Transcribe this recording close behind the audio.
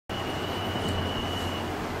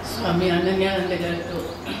స్వామి అనన్యానంద గారితో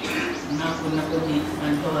నాకున్న కొన్ని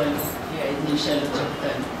అనుభవాలు ఈ 5 నిమిషాలు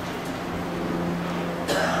చెప్తాను.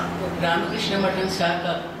 రామకృష్ణ మఠం శాఖ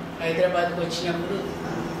హైదరాబాద్కు వచ్చినప్పుడు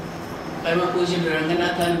పరమ పూజ్యులు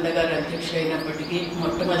రంగనాథానంద గారు అధ్యక్షుడైనప్పటికీ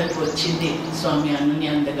మొట్టమొదటి వచ్చింది స్వామి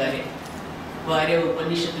అనన్యానంద గారే. వారే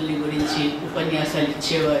ఉపనిషత్తుల్ని గురించి ఉపన్యాసాలు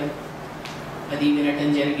ఇచ్చేవారు. అది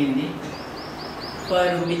వినటం జరిగింది.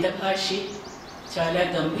 వారు మితభాషి, చాలా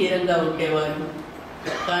గంభీరంగా ఉండేవారు.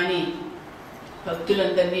 కానీ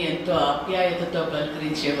భక్తులందరినీ ఎంతో ఆప్యాయతతో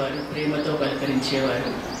పలకరించేవారు, ప్రేమతో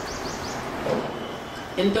పలకరించేవారు.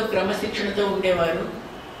 ఎంతో క్రమశిక్షణతో ఉండేవారు.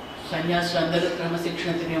 సన్యాసులు అందరూ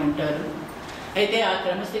క్రమశిక్షణతోనే ఉంటారు. అయితే ఆ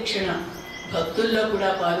క్రమశిక్షణ భక్తుల్లో కూడా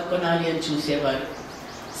పాల్గొనాలి అని చూసేవారు.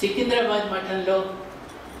 సికింద్రాబాద్ మఠంలో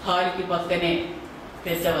హాల్కి పక్కనే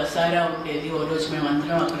పెద్ద వసారా ఉండేది. ఓ రోజు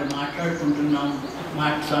మేమందరం అక్కడ మాట్లాడుకుంటున్నాము.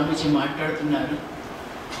 స్వామీజీ మాట్లాడుతున్నారు.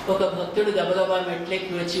 ఒక భక్తుడు గబగబా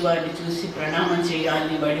మెట్లెక్కి వచ్చి వారిని చూసి ప్రణామం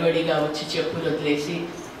చేయాలని వడివడిగా వచ్చి చెప్పులు వదిలేసి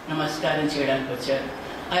నమస్కారం చేయడానికి వచ్చారు.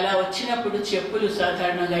 అలా వచ్చినప్పుడు చెప్పులు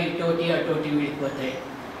సాధారణంగా ఇటోటి అటోటి విడిపోతాయి.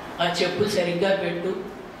 ఆ చెప్పులు సరిగ్గా పెట్టు,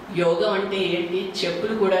 యోగం అంటే ఏంటి,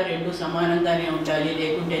 చెప్పులు కూడా 2 సమానంగానే ఉండాలి,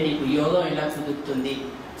 లేకుంటే నీకు యోగం ఎలా కుదురుతుంది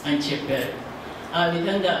అని చెప్పారు. ఆ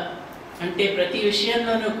విధంగా అంటే ప్రతి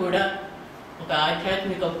విషయంలోనూ కూడా ఒక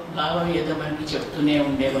ఆధ్యాత్మిక భావం ఏదో మనకి చెప్తూనే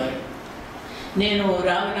ఉండేవారు. నేను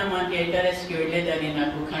రామనామానికి ఏకాదశికి వెళ్ళేదాన్ని.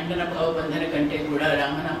 నాకు ఖండన భావబంధన కంటే కూడా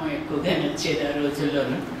రామనామం ఎక్కువగా నచ్చేది ఆ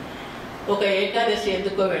రోజుల్లోనూ. ఒక ఏకాదశి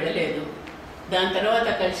ఎందుకో వెళ్ళలేదు. దాని తర్వాత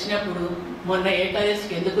కలిసినప్పుడు మొన్న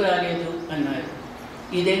ఏకాదశికి ఎందుకు రాలేదు అన్నారు.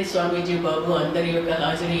 ఇదేం స్వామీజీ బాబు, అందరి యొక్క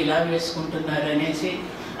హాజరీ ఇలా వేసుకుంటున్నారు అనేసి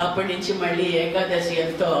అప్పటి నుంచి మళ్ళీ ఏకాదశి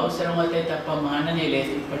ఎంతో అవసరమైతే తప్ప మాననే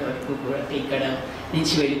లేదు ఇప్పటి వరకు కూడా, ఇక్కడ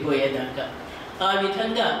నుంచి వెళ్ళిపోయేదాకా. ఆ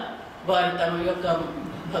విధంగా వారు తమ యొక్క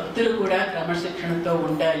భక్తులు కూడా క్రమశిక్షణతో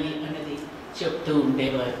ఉండాలి అన్నది చెప్తూ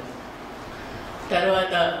ఉండేవారు.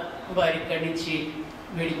 తర్వాత వారి ఇక్కడి నుంచి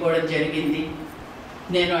విడిపోవడం జరిగింది.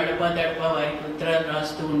 నేను అడపా వారికి ఉత్తరాలు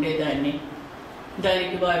రాస్తూ ఉండేదాన్ని.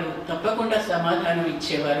 దానికి వారు తప్పకుండా సమాధానం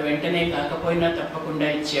ఇచ్చేవారు. వెంటనే కాకపోయినా తప్పకుండా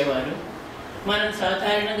ఇచ్చేవారు. మనం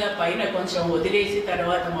సాధారణంగా పైన కొంచెం వదిలేసి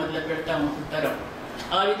తర్వాత మొదలు పెడతాము ఉత్తరం.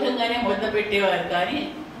 ఆ విధంగానే మొదలు పెట్టేవారు. కానీ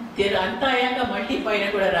అంతా అయ్యాక మళ్ళీ పైన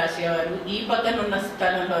కూడా రాసేవారు. ఈ పక్కన ఉన్న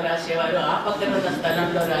స్థలంలో రాసేవారు, ఆ పక్కన ఉన్న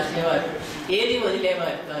స్థలంలో రాసేవారు. ఏది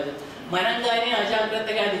వదిలేవారు కాదు. మనం కానీ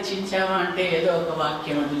అజాగ్రత్తగా అది చించామా అంటే ఏదో ఒక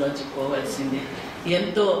వాక్యం అందులోంచి పోవలసిందే.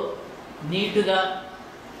 ఎంతో నీటుగా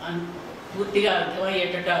పూర్తిగా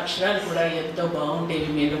అర్థమయ్యేటట్టు అక్షరాలు కూడా ఎంతో బాగుండేవి.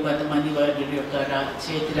 మీరు కొంతమంది వారి యొక్క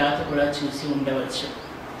చేతి రాత కూడా చూసి ఉండవచ్చు.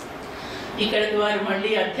 ఇక్కడికి వారు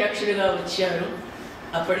మళ్ళీ అధ్యక్షుడిగా వచ్చారు.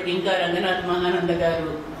 అప్పటికి ఇంకా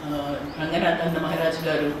రంగనాథానంద మహారాజ్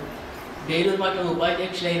గారు బేలూరు మఠం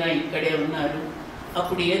ఉపాధ్యక్షులైనా ఇక్కడే ఉన్నారు.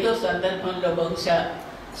 అప్పుడు ఏదో సందర్భంలో బహుశా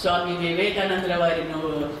స్వామి వివేకానందుల వారి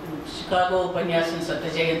షికాగో ఉపన్యాసం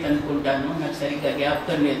సత్యజయంతి అనుకుంటాను, నాకు సరిగ్గా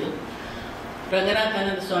జ్ఞాపకం లేదు.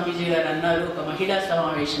 రంగనాథానంద స్వామీజీ గారు అన్నారు, ఒక మహిళా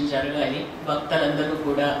సమావేశం జరగాలి, భక్తులందరూ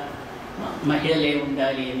కూడా మహిళలే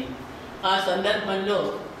ఉండాలి అని. ఆ సందర్భంలో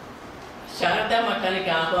శారదా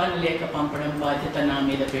మఠానికి ఆహ్వాన లేఖ పంపడం బాధ్యత నా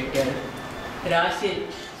మీద పెట్టారు. రాసి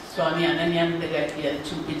స్వామి అనన్యానంద గారికి అది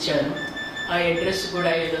చూపించాను. ఆ అడ్రస్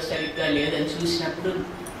కూడా ఏదో సరిగ్గా లేదని చూసినప్పుడు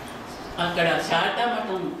అక్కడ శారదా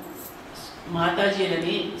మఠం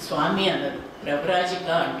మాతాజీలని స్వామి అన్నారు, ప్రవ్రాజిక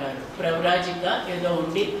అంటారు. ప్రవ్రాజిక ఏదో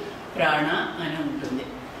ఉండి ప్రాణ అని ఉంటుంది.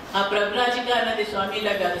 ఆ ప్రవ్రాజిక అన్నది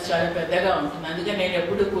స్వామిలా కాదు, చాలా పెద్దగా ఉంటుంది. అందుకని నేను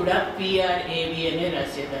ఎప్పుడు కూడా PRAV అనే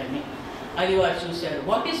రాసేదాన్ని. అది వారు చూశారు.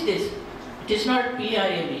 What is this? It is not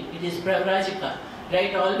PRAV, it is Pravrajika.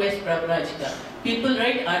 Write always Pravrajika. People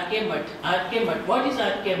write RK Mutt. RK Mutt. What is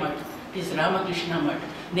RK Mutt? It is Ramakrishna Mutt.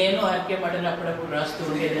 నేను RK Mutt అని అప్పుడప్పుడు రాస్తూ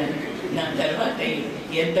ఉండేదాన్ని. దాని తర్వాత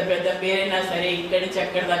ఎంత పెద్ద పేరైనా సరే ఇక్కడి నుంచి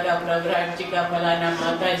అక్కడి దాకా ప్రవ్రాజిక ఫలానా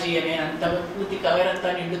మాతాజీ అనే అంత పూర్తి కవర్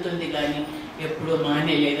అంతా నిండుతుంది, కానీ ఎప్పుడూ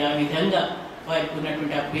మానేలేదు. ఆ విధంగా వారికి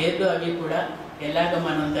ఉన్నటువంటి ఆ పేర్లు అవి కూడా ఎలాగ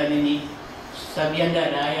మనం దానిని సవ్యంగా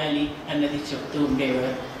రాయాలి అన్నది చెప్తూ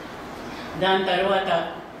ఉండేవారు. దాని తర్వాత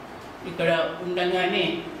ఇక్కడ ఉండగానే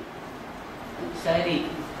ఒకసారి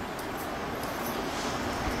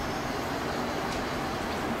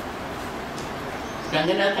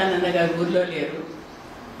రంగనాథానంద గారు ఊర్లో లేరు.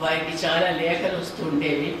 వారికి చాలా లేఖలు వస్తూ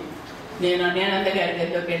ఉండేవి. నేను అన్యానంద గారి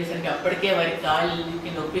దగ్గరికి వెళ్ళేసరికి అప్పటికే వారి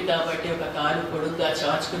కాళ్ళకి నొప్పి కాబట్టి ఒక కాలు పొడుగ్గా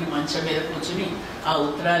చాచుకుని మంచం మీద కూర్చుని ఆ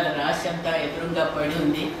ఉత్తరాల రాసి అంతా ఎదురుగా పడి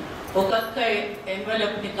ఉంది. ఒక్కొక్క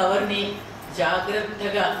ఎన్వలప్ని కవర్ని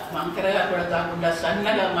జాగ్రత్తగా వంకరగా కూడా కాకుండా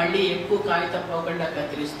సన్నగా మళ్ళీ ఎక్కువ కాగితం పోకుండా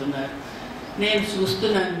కత్తిరిస్తున్నారు. నేను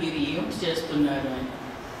చూస్తున్నాను మీరు ఏం చేస్తున్నారు అని.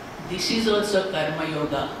 This is also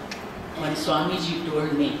కర్మయోగా. When Swamiji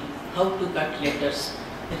told me how to cut letters,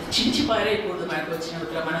 చించి పారేయకూడదు. మనకు వచ్చిన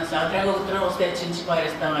ఉత్తరం మనం సాధారణంగా ఉత్తరం వస్తే చించి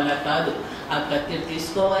పారేస్తాం, అలా కాదు. ఆ కత్తిని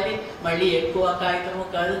తీసుకోవాలి, మళ్ళీ ఎక్కువ కాగితము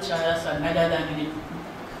కాదు, చాలా సన్నగా దానిని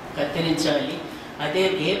కత్తిరించాలి. అదే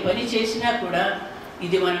ఏ పని చేసినా కూడా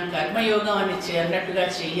ఇది మనం కర్మయోగం అని అన్నట్టుగా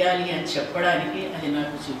చెయ్యాలి అని చెప్పడానికి అది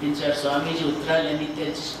నాకు చూపించారు. స్వామీజీ ఉత్తరాలన్నీ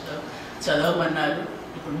తెరిచి చదవమన్నారు.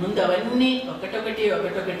 ఇప్పుడు ముందు అవన్నీ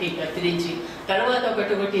ఒకటొకటి కత్తిరించి తర్వాత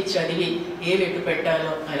ఒకటొకటి చదివి ఏ వెట్టు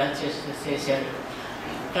పెట్టాలో అలా చేశారు.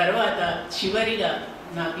 తర్వాత చివరిగా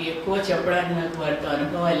నాకు ఎక్కువ చెప్పడానికి నాకు వారితో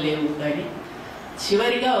అనుభవాలు లేవు, కానీ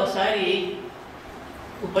చివరిగా ఒకసారి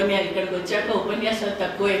ఇక్కడికి వచ్చాక ఉపన్యాసాలు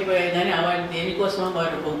తక్కువైపోయాయి, కానీ వాళ్ళు దేనికోసం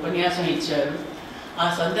వారు ఒక ఉపన్యాసం ఇచ్చారు. ఆ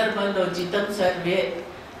సందర్భంలో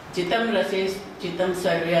జితం రసేస్ జితం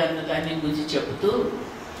సర్వే అన్న దాన్ని గురించి చెబుతూ,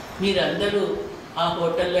 మీరందరూ ఆ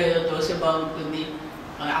హోటల్లో ఏదో దోశ బాగుంటుంది,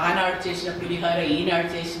 ఆనాడు చేసిన పులిహార ఈనాడు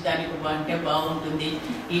చేసి దానికి అంటే బాగుంటుంది,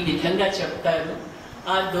 ఈ విధంగా చెప్తారు.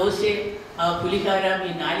 ఆ దోశ ఆ పులిహార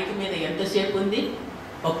మీ నాలుక మీద ఎంతసేపు ఉంది?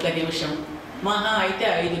 1 నిమిషం, మహా అయితే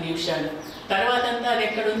 5 నిమిషాలు. తర్వాత అంతా అది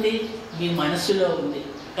ఎక్కడుంది? మీ మనస్సులో ఉంది.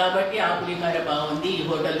 కాబట్టి ఆ పులిహార బాగుంది, ఈ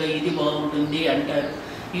హోటల్లో ఇది బాగుంటుంది అంటారు.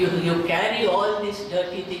 You carry all this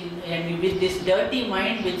dirty thing, and with this dirty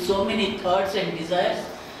mind, with so many thoughts and desires,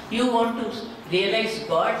 you want to realize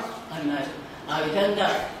God అన్నారు. ఆ విధంగా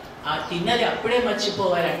ఆ తిన్నది అప్పుడే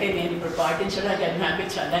మర్చిపోవాలి. అంటే నేను ఇప్పుడు పాటించడానికి అది నాకు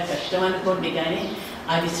చాలా కష్టం అనుకోండి, కానీ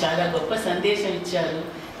అది చాలా గొప్ప సందేశం ఇచ్చారు.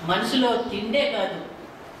 మనసులో తిండే కాదు,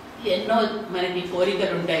 ఎన్నో మనకి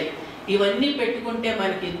కోరికలు ఉంటాయి. ఇవన్నీ పెట్టుకుంటే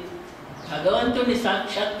మనకి భగవంతుడిని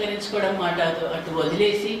సాక్షాత్కరించుకోవడం మాట అటు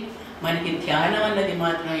వదిలేసి మనకి ధ్యానం అన్నది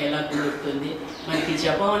మాత్రం ఎలా కుదురుతుంది, మనకి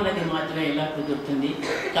జపం అన్నది మాత్రం ఎలా కుదురుతుంది.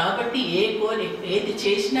 కాబట్టి ఏది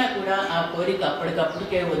చేసినా కూడా ఆ కోరిక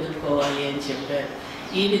అప్పటికప్పటికే వదులుకోవాలి అని చెప్పారు.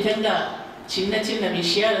 ఈ విధంగా చిన్న చిన్న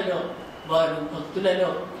విషయాలలో వారు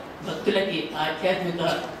భక్తులకి ఆధ్యాత్మిక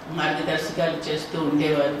మార్గదర్శకాలు చేస్తూ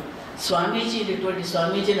ఉండేవారు. ఇటువంటి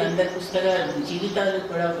స్వామీజీలు అందరి జీవితాలు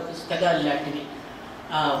కూడా ఒక పుస్తకాలు లాంటివి.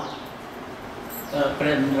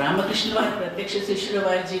 రామకృష్ణ వారి ప్రత్యక్ష శిష్యుల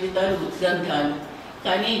వారి జీవితాలు ఉద్గ్రంథాలు,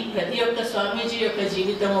 కానీ ప్రతి ఒక్క స్వామీజీ యొక్క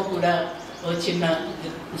జీవితము కూడా ఒక చిన్న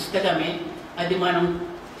పుస్తకమే. అది మనం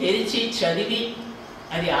తెరిచి చదివి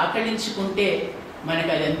అది ఆకళించుకుంటే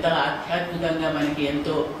మనకు అది ఎంత ఆధ్యాత్మికంగా మనకి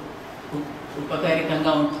ఎంతో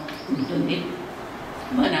ఉపకారికంగా ఉంటుంది.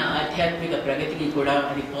 మన ఆధ్యాత్మిక ప్రగతికి కూడా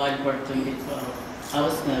అది పాల్పడుతుంది,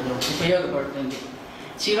 ఉపయోగపడుతుంది.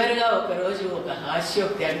 చివరిగా ఒకరోజు ఒక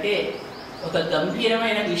హాస్యోక్తి, అంటే ఒక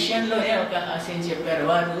గంభీరమైన విషయంలోనే ఒక హాస్యం చెప్పారు.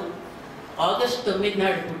 వారు ఆగస్టు 9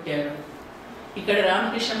 నాడు పుట్టారు. ఇక్కడ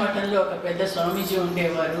రామకృష్ణ మఠంలో ఒక పెద్ద స్వామీజీ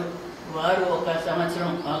ఉండేవారు. వారు ఒక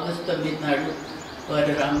సంవత్సరం ఆగస్టు 9 నాడు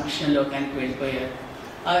వారు రామకృష్ణ లోకానికి వెళ్ళిపోయారు.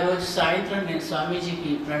 ఆ రోజు సాయంత్రం నేను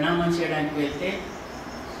స్వామీజీకి ప్రణామం చేయడానికి వెళ్తే,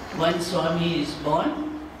 "One Swami is born,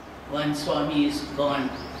 one Swami is gone"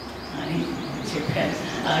 అని చెప్పాను.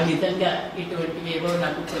 ఆ విధంగా ఇటువంటివేవో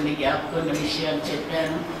నాకు కొన్ని జ్ఞాపకం విషయాలు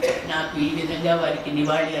చెప్పాను. నాకు ఈ విధంగా వారికి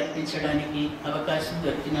నివాళి అర్పించడానికి అవకాశం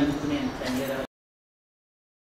దొరికినందుకు నేను ధన్యవాదాలు.